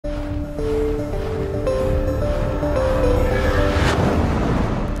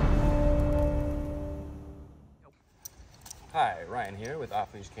here with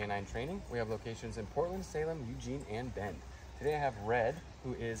Off-Leash Canine Training. We have locations in Portland, Salem, Eugene, and Bend. Today I have Red,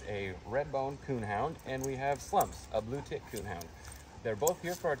 who is a Redbone Coonhound, and we have Slumps, a blue tick Coonhound. They're both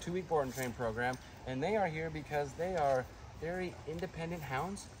here for our 2-week board and train program, and they are here because they are very independent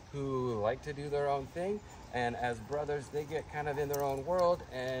hounds who like to do their own thing, and as brothers they get kind of in their own world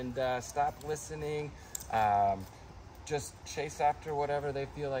and stop listening, just chase after whatever they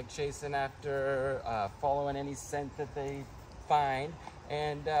feel like chasing after, following any scent that they find,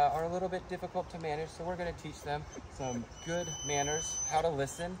 and are a little bit difficult to manage. So we're going to teach them some good manners, how to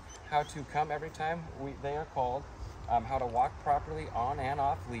listen, how to come every time they are called, how to walk properly on and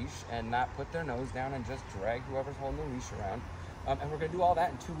off leash and not put their nose down and just drag whoever's holding the leash around. And we're going to do all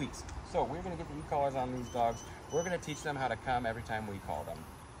that in 2 weeks. So we're going to get the e-collars on these dogs. We're going to teach them how to come every time we call them.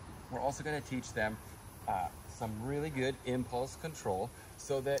 We're also going to teach them some really good impulse control,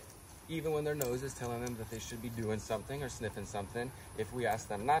 so that even when their nose is telling them that they should be doing something or sniffing something, if we ask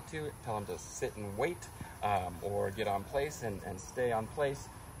them not to, tell them to sit and wait, or get on place and stay on place,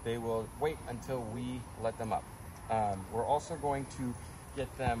 they will wait until we let them up. We're also going to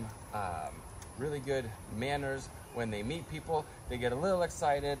get them really good manners when they meet people. They get a little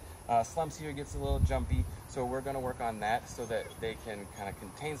excited. Slumps here gets a little jumpy, so we're going to work on that so that they can kind of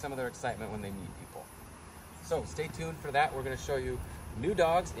contain some of their excitement when they meet people. So stay tuned for that. We're going to show you new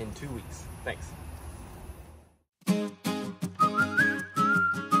dogs in 2 weeks. Thanks.